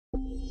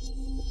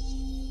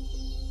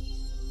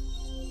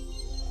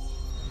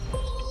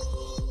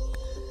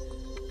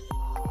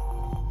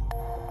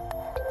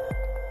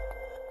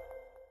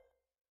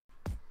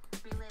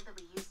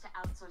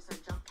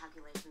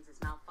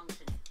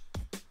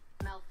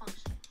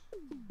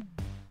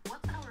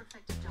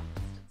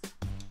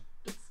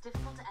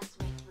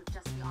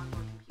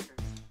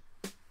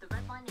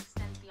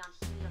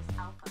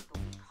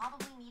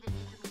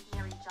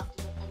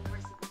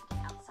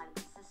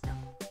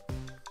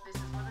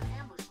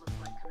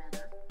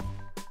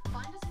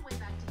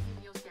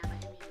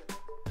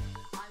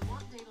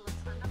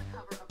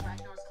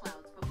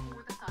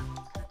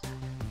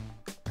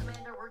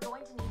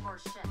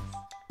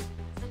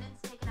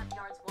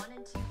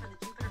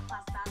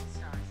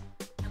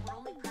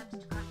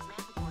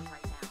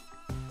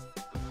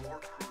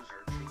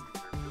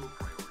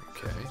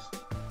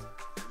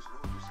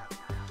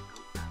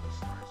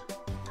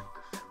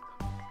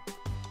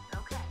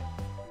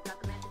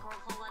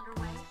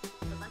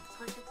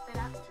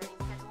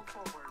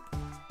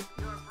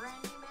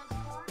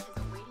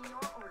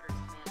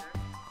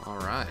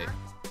Why?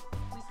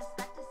 We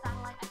suspect a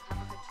satellite at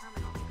Caprica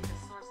terminal may be the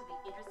source of the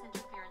Idris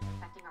interference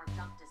affecting our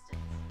jump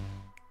distance.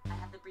 I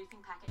have the briefing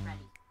packet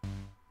ready.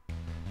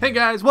 Hey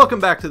guys, welcome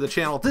back to the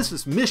channel. This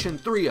is Mission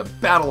 3 of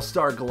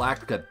Battlestar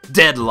Galactica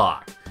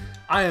Deadlock.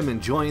 I am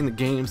enjoying the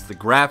games, the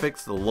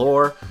graphics, the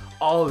lore.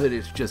 All of it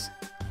is just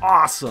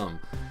awesome.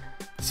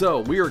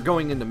 So we are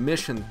going into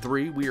Mission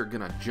 3. We are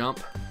going to jump.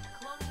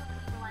 Colonial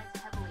relies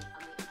heavily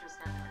on the Idris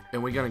network.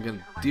 And we're going to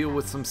deal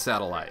with some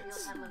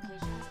satellites. Real-time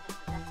locations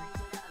and trajectory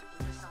data of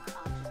interstellar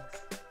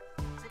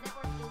objects. The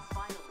network is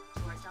vital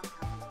to our jump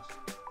calculation.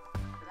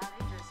 Without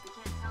Idris, we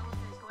can't tell if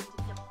there's going to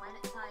be a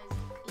planet-sized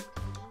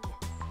inconvenience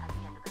at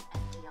the end of an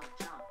FTL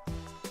jump.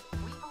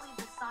 We believe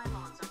the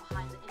Cylons are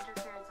behind the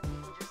interference of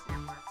the Idris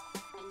network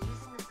and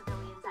using the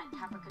civilians at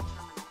Caprica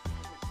terminal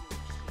as a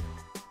huge shield.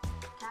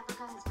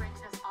 Caprica has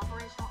granted us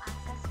operational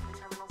access to the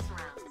terminal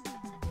surrounds.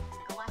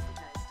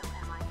 Galactica is still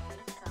MIA,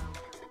 so there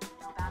will be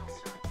no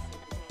Battlestar to save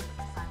the day if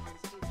the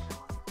Cylons do show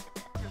up.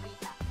 To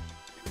recap,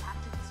 we have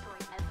to destroy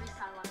every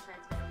Cylon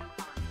transmitter we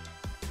find,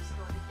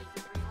 restore the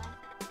Idris relay,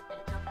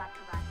 and jump back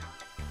to Ragnar,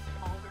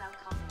 all without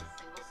causing a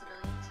single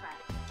civilian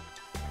tragedy.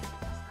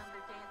 Just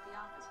another day at the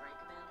office, right,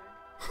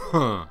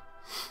 Commander?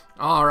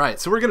 Alright,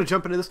 so we're going to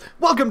jump into this.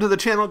 Welcome to the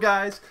channel,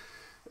 guys.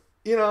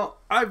 You know,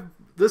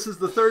 this is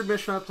the third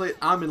mission I've played.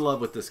 I'm in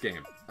love with this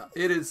game.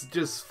 It is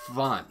just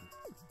fun.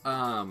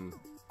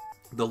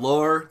 The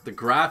lore, the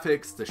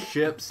graphics, the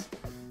ships,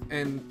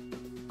 and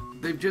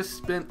they've just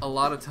spent a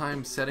lot of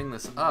time setting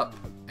this up.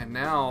 And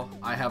now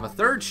I have a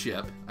third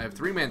ship. I have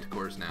 3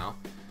 Manticores now,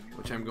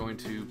 which I'm going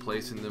to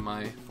place into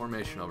my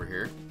formation over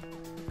here.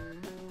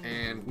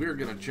 And we're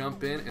going to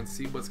jump in and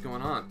see what's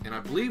going on. And I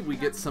believe we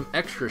get some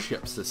extra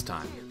ships this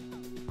time.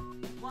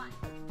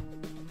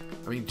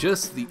 I mean,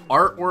 just the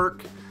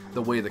artwork,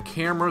 the way the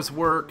cameras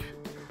work,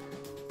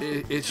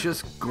 it's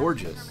just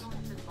gorgeous.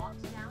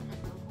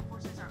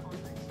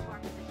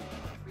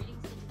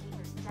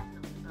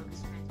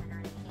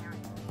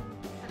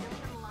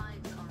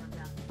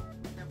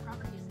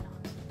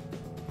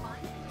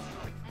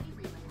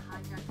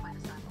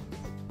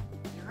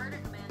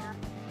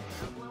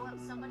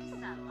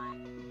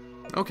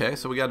 Okay,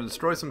 so we got to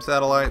destroy some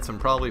satellites and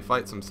probably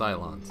fight some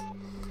Cylons.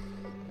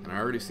 And I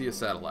already see a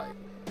satellite.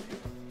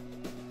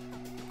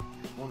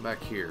 There's one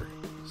back here.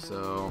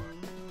 So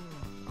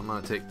I'm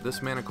going to take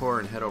this Manticore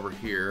and head over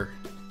here.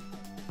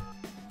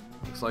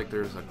 Looks like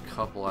there's a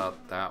couple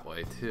out that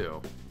way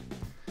too.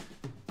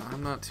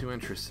 I'm not too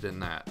interested in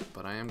that,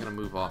 but I am going to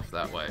move off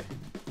that way.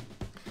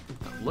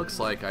 It looks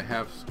like I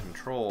have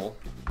control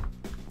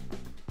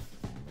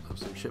of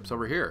some ships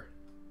over here.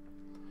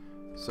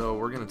 So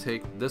we're going to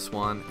take this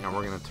one and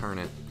we're going to turn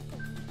it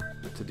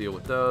to deal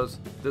with those.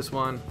 This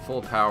one,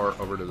 full power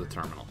over to the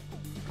terminal.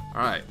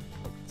 Alright,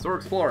 so we're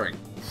exploring.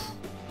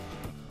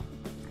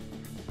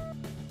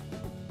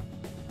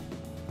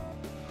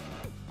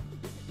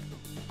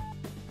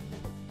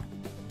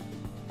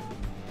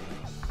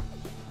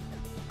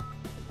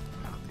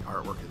 The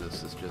artwork of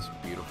this is just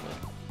beautiful.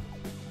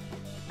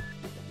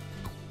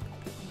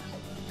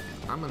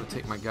 I'm going to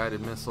take my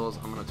guided missiles,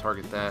 I'm going to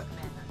target that,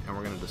 and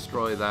we're going to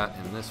destroy that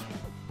in this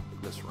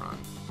run.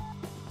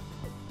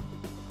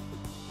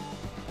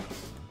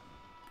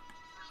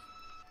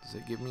 Does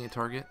it give me a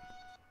target?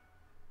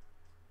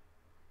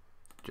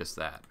 Just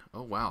that.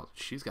 Oh wow,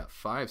 she's got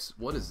 5.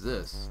 What is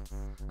this?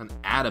 An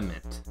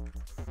adamant.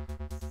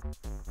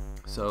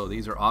 So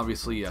these are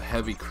obviously a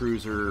heavy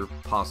cruiser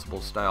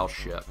possible style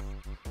ship.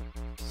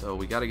 So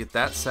we got to get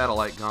that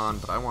satellite gone,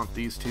 but I want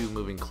these two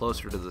moving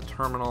closer to the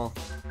terminal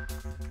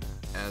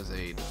as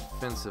a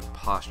defensive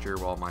posture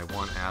while my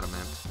one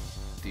adamant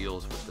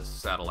deals with the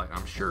satellite.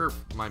 I'm sure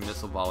my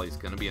missile volley is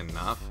going to be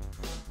enough,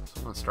 so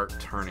I'm going to start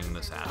turning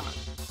this adamant.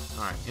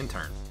 Alright, in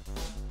turn.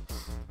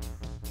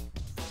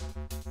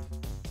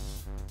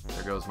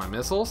 There goes my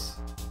missiles.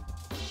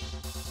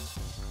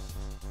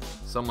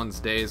 Someone's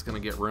day is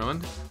going to get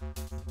ruined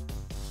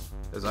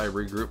as I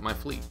regroup my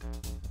fleet.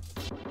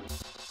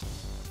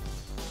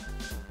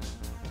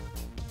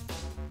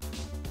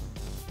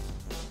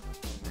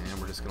 And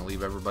we're just going to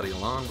leave everybody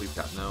alone. We've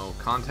got no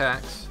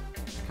contacts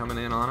coming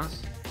in on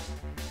us.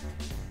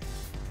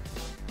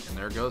 And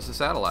there goes the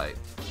satellite.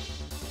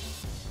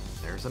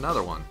 There's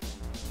another one.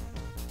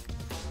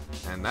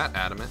 And that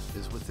adamant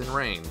is within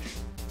range.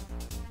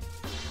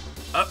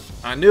 Oh,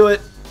 I knew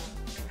it!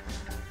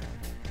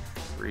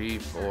 3,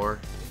 4.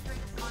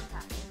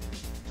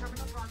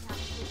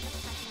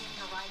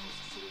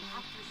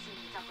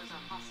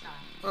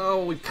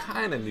 Oh, we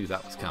kind of knew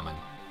that was coming.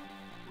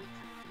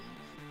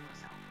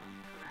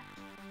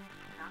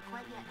 Not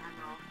quite yet,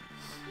 Admiral.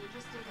 The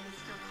Idris data is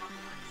still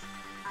compromised.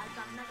 I've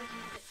got another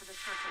candidate for the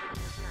source of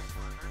interference,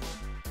 however.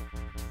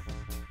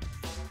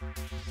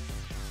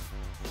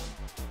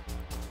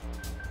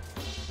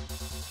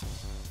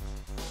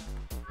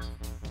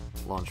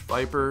 Launch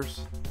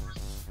Vipers.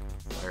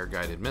 Fire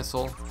guided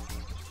missile.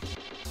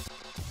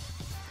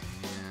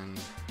 And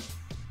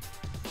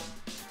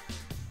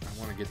I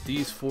want to get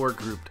these 4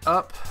 grouped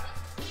up.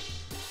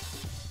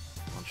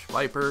 Launch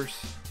Vipers.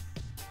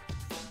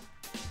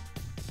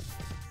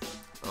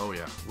 Oh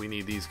yeah, we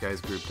need these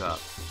guys grouped up.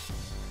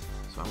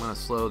 So I'm going to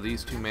slow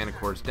these two mana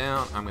cores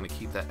down. I'm going to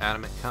keep that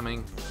adamant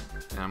coming.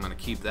 And I'm going to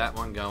keep that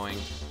one going.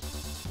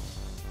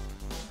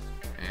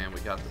 And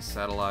we got the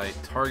satellite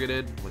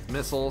targeted with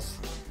missiles.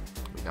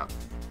 We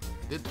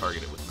did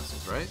target it with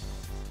missiles, right?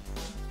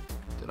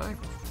 Did I?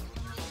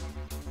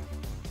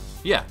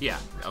 Yeah,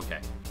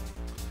 okay.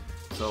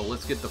 So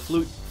let's get the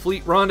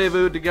fleet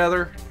rendezvous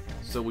together.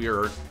 So we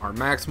are our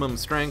maximum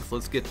strength.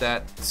 Let's get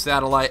that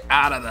satellite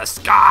out of the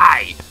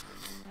sky.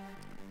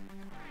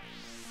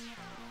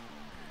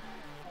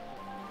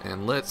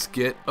 And let's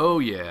get, oh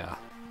yeah.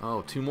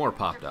 Oh, two more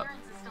popped up.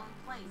 Interference is still in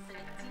place, and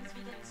it seems to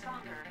be getting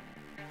stronger.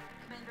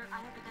 Commander,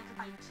 I have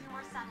identified 2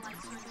 more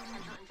satellites showing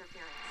potential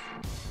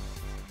interference.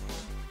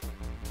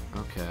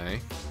 Okay.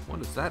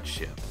 What is that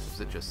ship? Is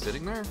it just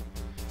sitting there?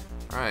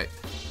 Alright.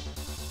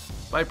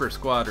 Viper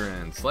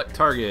Squadron, select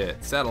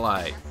target,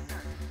 satellite.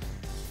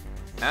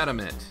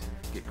 Adamant,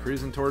 get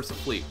cruising towards the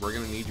fleet. We're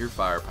gonna need your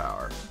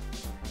firepower.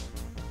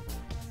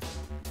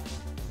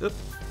 Yep.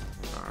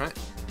 Alright.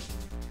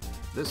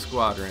 This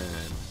squadron,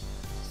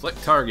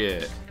 select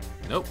target.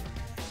 Nope.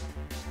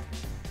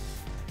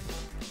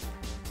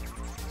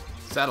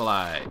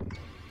 Satellite,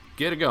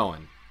 get it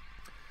going.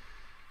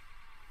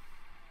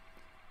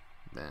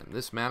 Then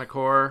this mana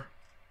core,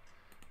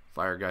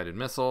 fire guided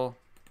missile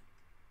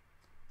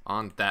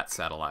on that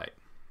satellite.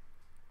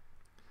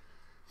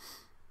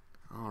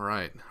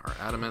 Alright, our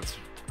adamants,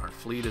 our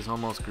fleet is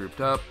almost grouped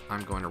up.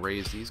 I'm going to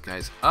raise these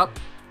guys up.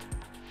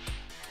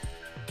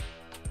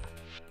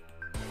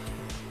 I'm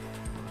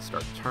going to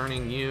start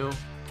turning you.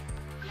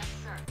 Yes,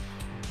 sir.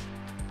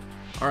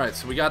 Alright,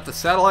 so we got the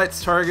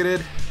satellites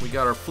targeted. We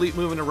got our fleet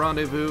moving to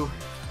rendezvous.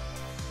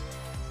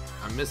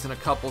 I'm missing a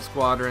couple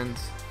squadrons.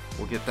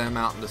 We'll get them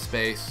out into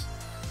space.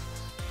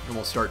 And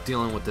we'll start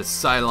dealing with this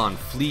Cylon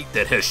fleet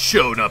that has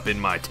shown up in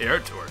my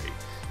territory.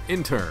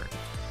 In turn.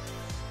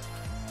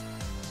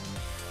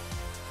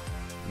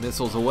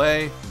 Missiles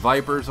away,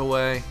 Vipers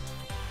away.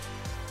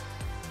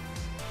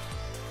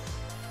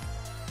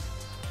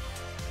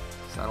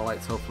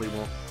 Satellites hopefully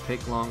won't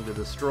take long to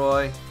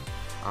destroy.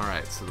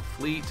 Alright, so the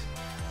fleet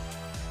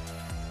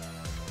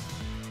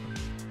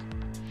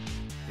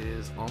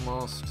is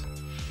almost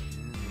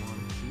in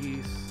one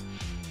piece.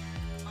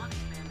 On it,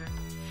 Commander.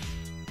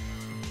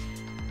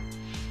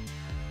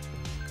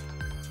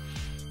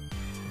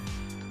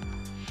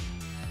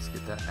 Let's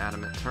get that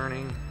adamant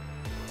turning.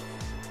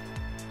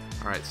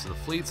 Alright, so the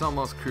fleet's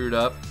almost crewed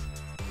up.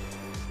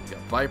 We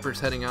got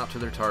Vipers heading out to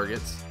their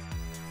targets.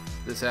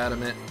 This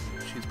adamant,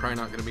 she's probably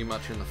not going to be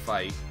much in the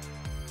fight,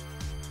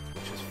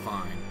 which is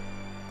fine.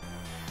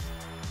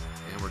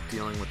 And we're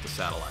dealing with the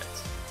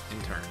satellites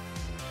in turn.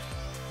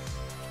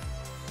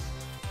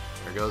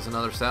 There goes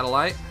another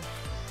satellite.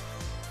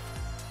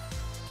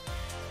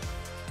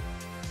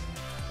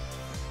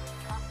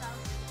 Hostile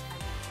unit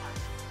identified.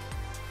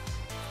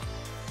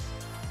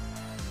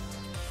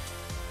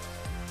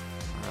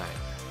 Alright.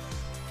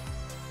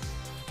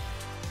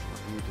 I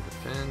want you to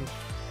defend.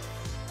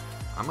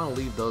 I'm going to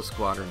leave those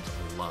squadrons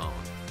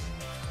alone.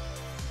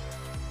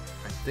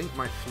 I think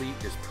my fleet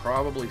is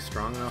probably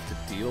strong enough to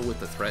deal with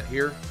the threat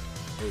here.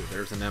 Oh,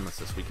 there's a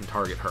Nemesis. We can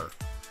target her.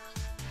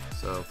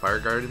 So,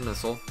 fire-guarded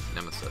missile,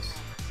 Nemesis.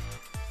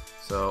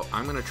 So,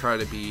 I'm going to try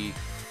to be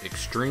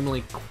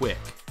extremely quick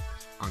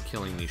on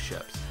killing these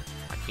ships.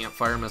 I can't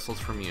fire missiles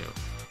from you.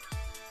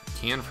 I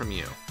can from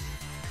you.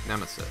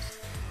 Nemesis.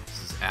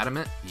 This is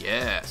adamant?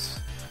 Yes.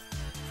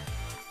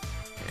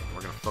 Okay,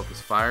 we're going to focus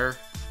fire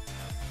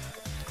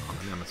on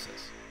the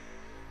Nemesis.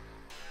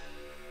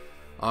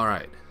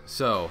 Alright,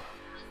 so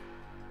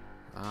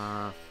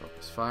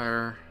focus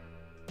fire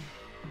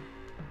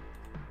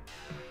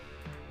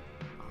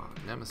on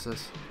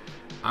Nemesis.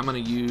 I'm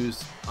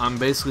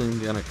basically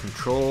going to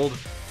control,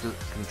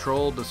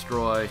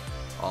 destroy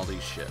all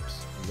these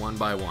ships one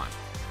by one.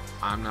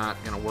 I'm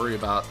not going to worry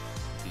about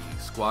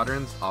the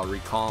squadrons. I'll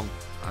recall them.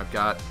 I've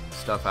got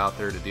stuff out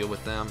there to deal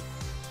with them.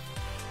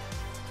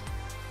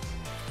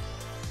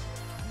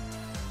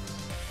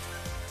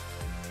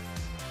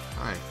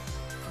 Alright,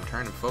 I'm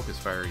trying to focus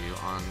fire you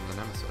on the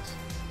Nemesis.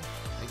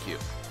 Thank you.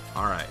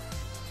 Alright.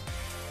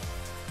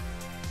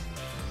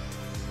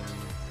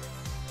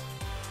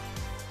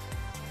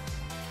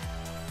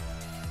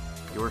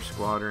 Your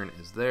squadron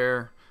is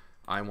there.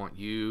 I want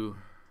you,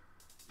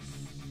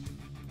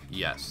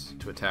 yes,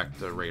 to attack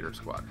the Raider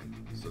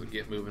squadron. So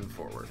get moving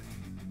forward.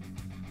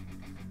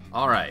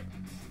 Alright.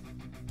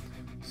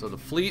 So the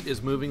fleet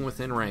is moving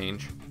within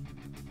range.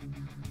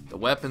 The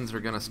weapons are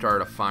going to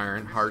start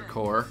firing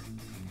hardcore.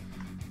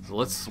 So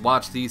let's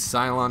watch these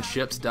Cylon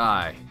ships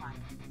die.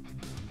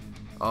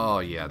 Oh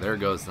yeah, there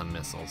goes the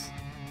missiles.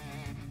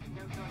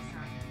 No choice, sir.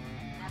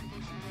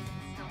 Navigation link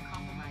is still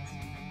compromised.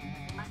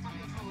 They must have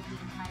control of the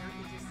entire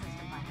Aegis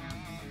system by now.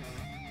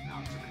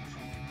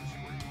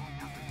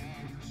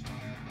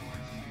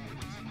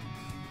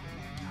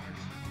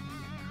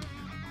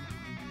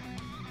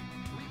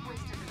 We've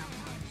wasted enough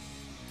time.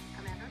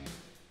 Commander,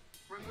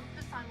 remove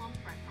the Cylon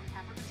threat from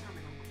Caprica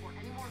terminal before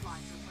any more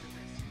lives are put at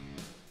risk.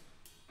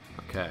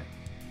 Okay.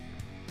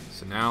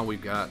 so now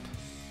we've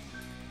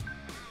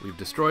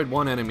destroyed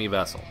one enemy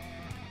vessel.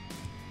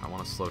 I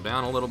want to slow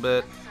down a little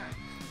bit,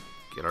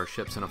 get our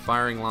ships in a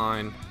firing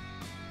line.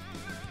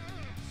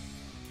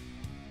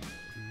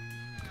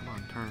 Come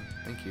on, turn.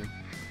 Thank you.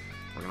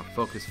 We're going to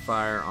focus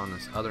fire on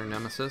this other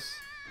nemesis.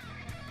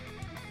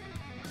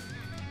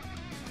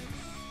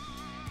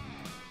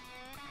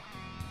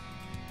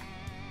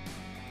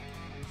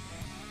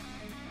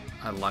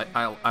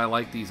 I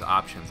like these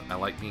options. I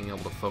like being able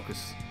to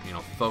focus,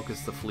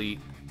 focus the fleet.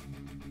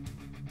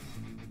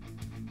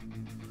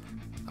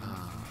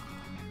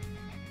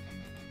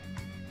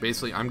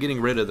 Basically, I'm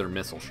getting rid of their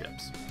missile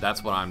ships.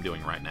 That's what I'm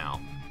doing right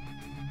now.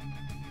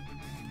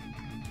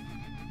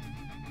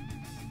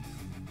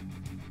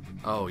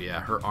 Oh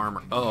yeah, her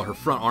armor. Oh, her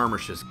front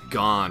armor's just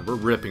gone. We're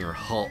ripping her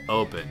hull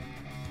open.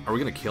 Are we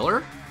gonna kill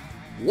her?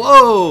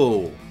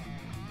 Whoa!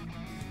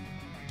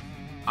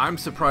 I'm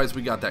surprised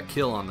we got that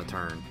kill on the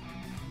turn.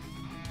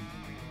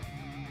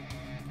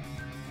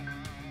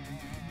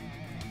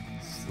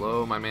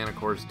 Slow my mana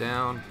cores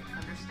down.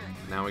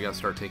 Now we gotta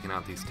start taking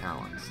out these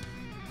talons.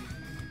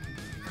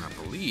 And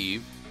I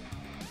believe,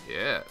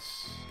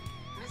 yes.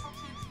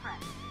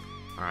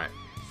 Alright.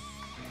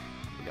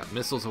 We got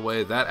missiles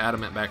away. That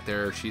adamant back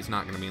there, she's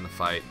not gonna be in the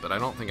fight, but I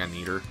don't think I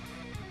need her.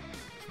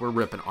 We're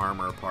ripping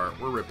armor apart.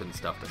 We're ripping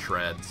stuff to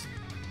shreds.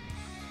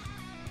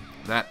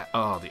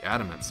 Oh, the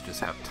adamants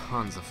just have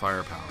tons of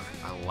firepower.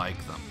 I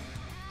like them.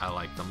 I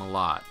like them a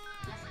lot.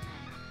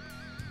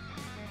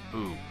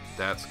 Ooh,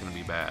 that's gonna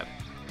be bad.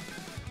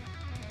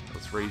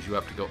 Let's raise you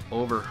up to go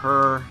over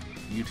her.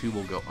 You two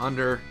will go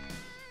under.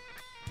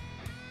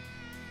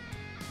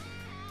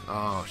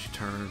 Oh, she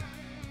turned.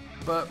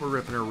 But we're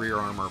ripping her rear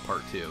armor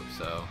apart too,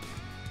 so.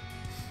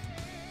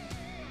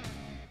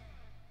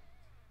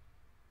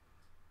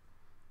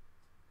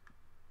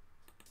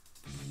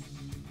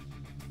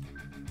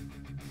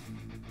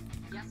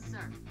 Yes,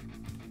 sir.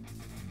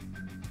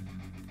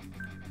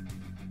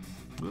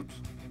 Oops,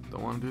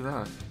 don't want to do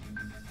that.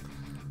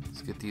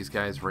 Let's get these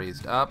guys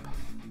raised up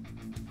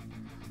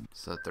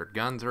so that their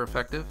guns are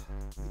effective.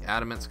 The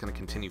adamant's going to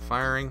continue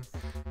firing,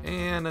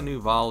 and a new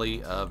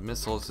volley of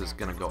missiles is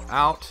going to go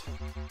out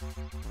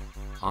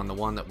on the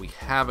one that we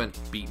haven't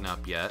beaten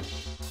up yet,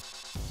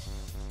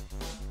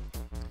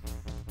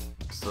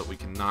 so that we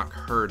can knock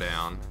her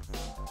down.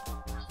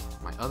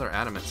 My other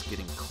adamant's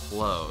getting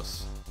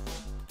close.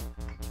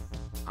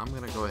 I'm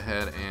going to go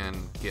ahead and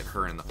get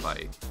her in the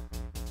fight.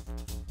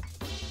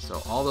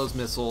 So all those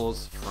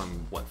missiles from,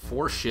 what,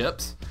 4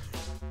 ships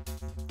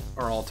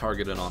are all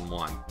targeted on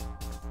one.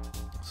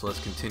 So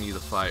let's continue the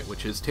fight,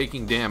 which is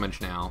taking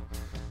damage now.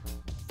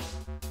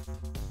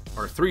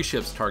 Or 3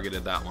 ships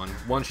targeted that one.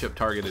 1 ship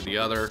targeted the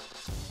other.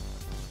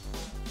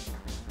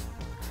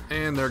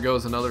 And there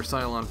goes another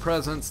Cylon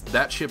presence.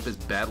 That ship is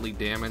badly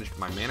damaged.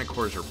 My mana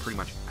cores are pretty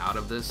much out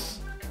of this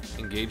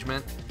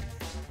engagement,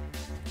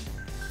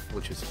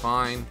 which is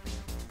fine.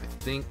 I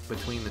think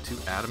between the 2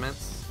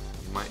 adamants,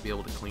 we might be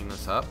able to clean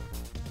this up.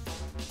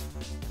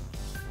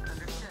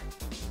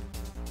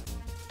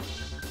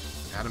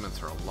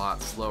 Adamants are a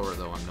lot slower,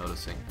 though, I'm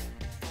noticing.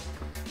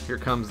 Here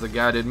comes the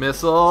guided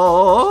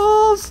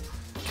missiles!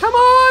 Come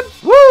on!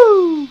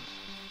 Woo!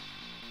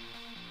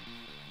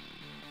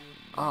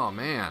 Oh,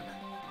 man.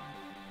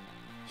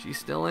 She's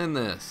still in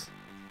this.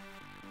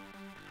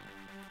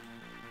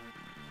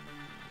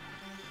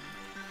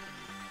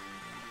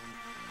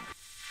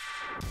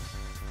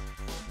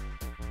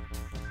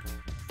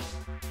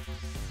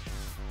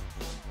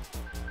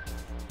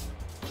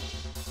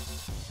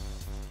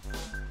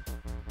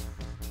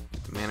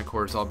 Mana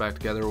cores all back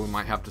together. We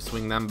might have to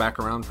swing them back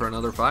around for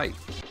another fight.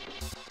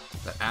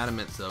 The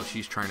adamants, though,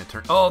 she's trying to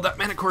turn. Oh, that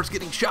mana core's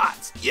getting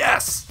shots.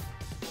 Yes!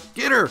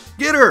 Get her!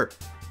 Get her!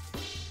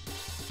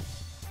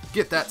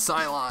 Get that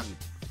Cylon.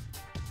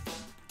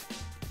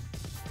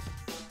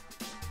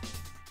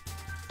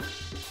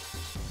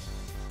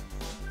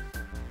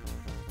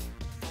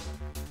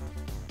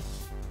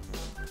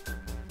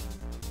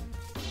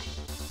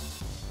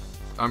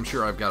 I'm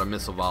sure I've got a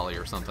missile volley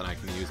or something I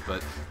can use,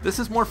 but this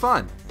is more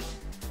fun.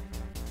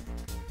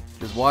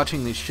 Just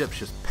watching these ships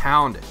just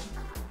pound it.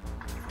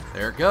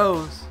 There it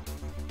goes.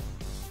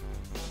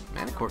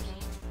 Mana cores.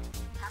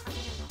 Caprica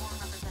and core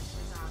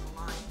representatives are on the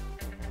line.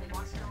 They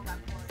want to know about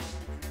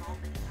Florida's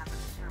involvement in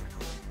Caprica's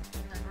terminal,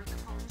 divert the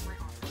call to my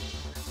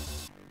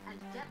office, and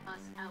get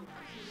us out of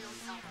Helios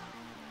Alpha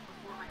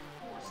before I'm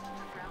forced to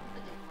ground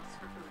the Daedalus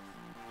for good.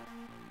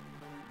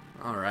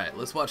 Alright,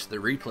 let's watch the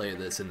replay of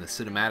this in the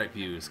cinematic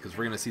views, because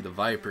we're going to see the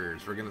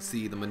Vipers, we're going to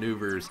see the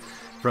maneuvers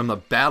from the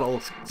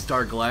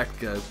Battlestar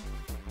Galactica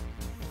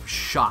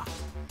shot.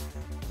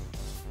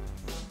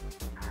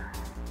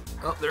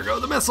 Oh, there go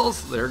the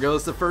missiles. There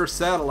goes the first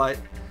satellite.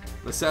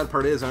 The sad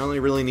part is I only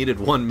really needed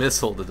 1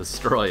 missile to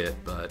destroy it,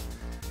 but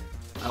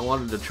I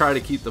wanted to try to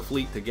keep the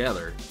fleet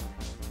together.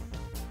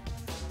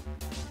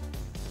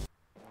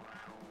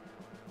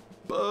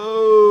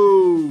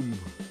 Boom!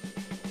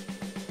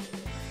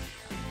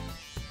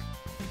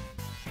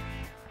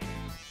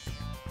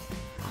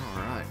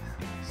 Alright,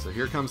 so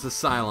here comes the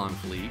Cylon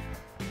fleet.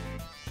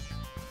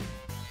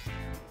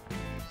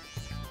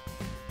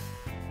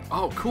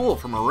 Oh, cool,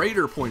 from a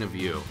raider point of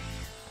view.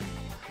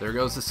 There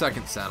goes the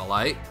second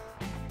satellite.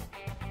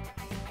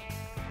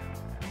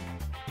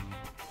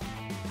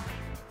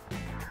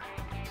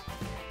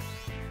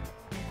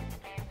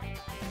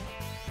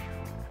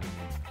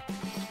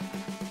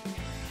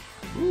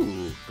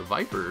 Ooh, the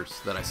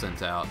Vipers that I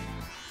sent out.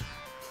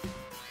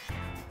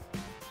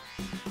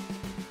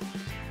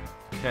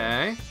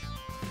 Okay.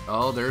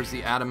 Oh, there's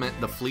the Adamant.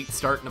 The fleet's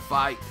starting to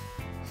fight.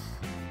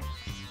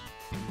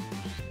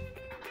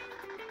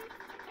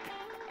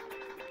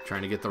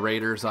 Trying to get the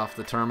Raiders off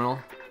the terminal.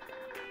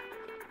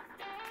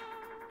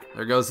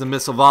 There goes the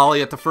missile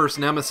volley at the first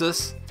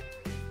Nemesis.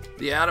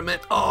 The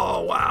Adamant.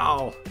 Oh,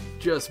 wow.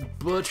 Just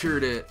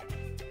butchered it.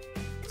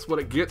 That's what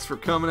it gets for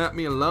coming at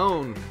me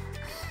alone.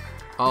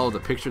 Oh, the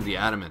picture of the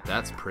Adamant.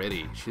 That's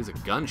pretty. She's a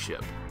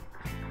gunship.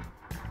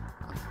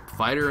 A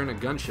fighter and a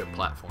gunship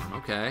platform.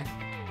 Okay.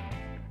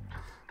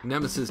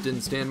 Nemesis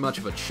didn't stand much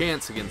of a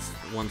chance against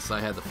once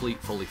I had the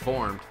fleet fully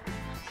formed.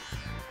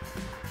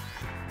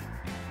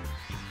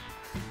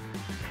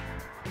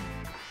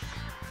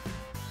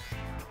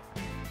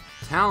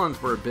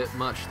 Talons were a bit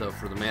much, though,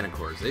 for the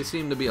Manticores. They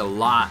seem to be a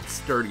lot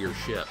sturdier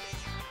ship.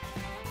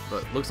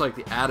 But looks like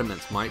the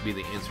Adamants might be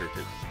the answer to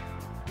them.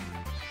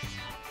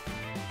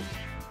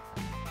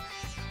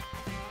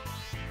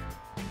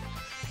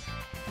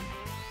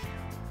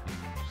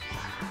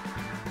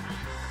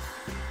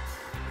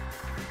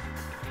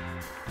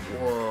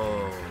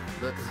 Whoa,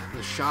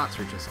 the shots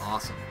are just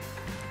awesome.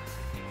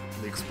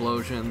 The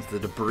explosions, the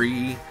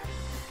debris.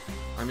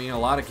 I mean, a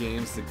lot of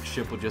games the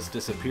ship will just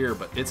disappear,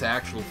 but it's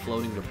actual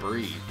floating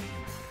debris.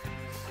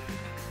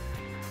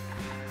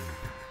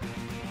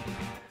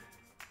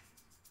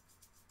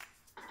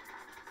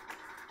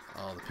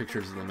 Oh, the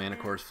pictures of the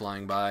Manticores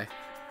flying by,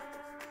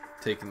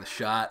 taking the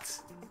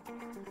shots.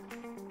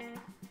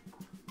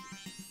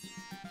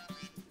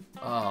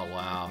 Oh,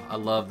 wow. I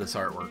love this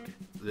artwork.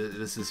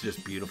 This is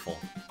just beautiful.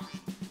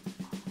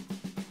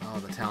 Oh,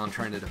 the Talon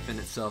trying to defend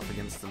itself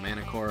against the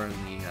Manticore and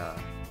the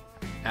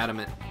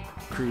Adamant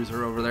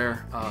cruiser over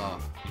there. Oh,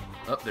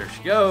 there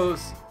she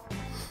goes.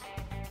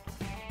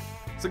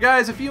 So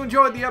guys, if you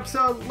enjoyed the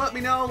episode, let me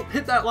know.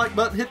 Hit that like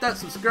button, hit that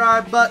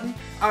subscribe button.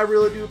 I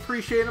really do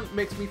appreciate them. It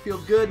makes me feel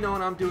good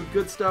knowing I'm doing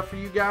good stuff for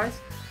you guys.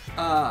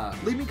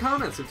 Leave me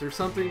comments if there's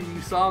something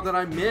you saw that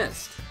I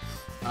missed.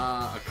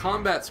 A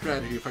combat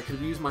strategy, if I could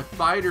have used my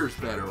fighters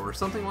better or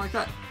something like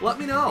that. Let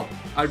me know.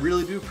 I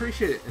really do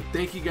appreciate it. And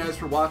thank you guys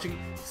for watching.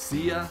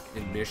 See ya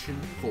in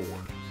Mission 4.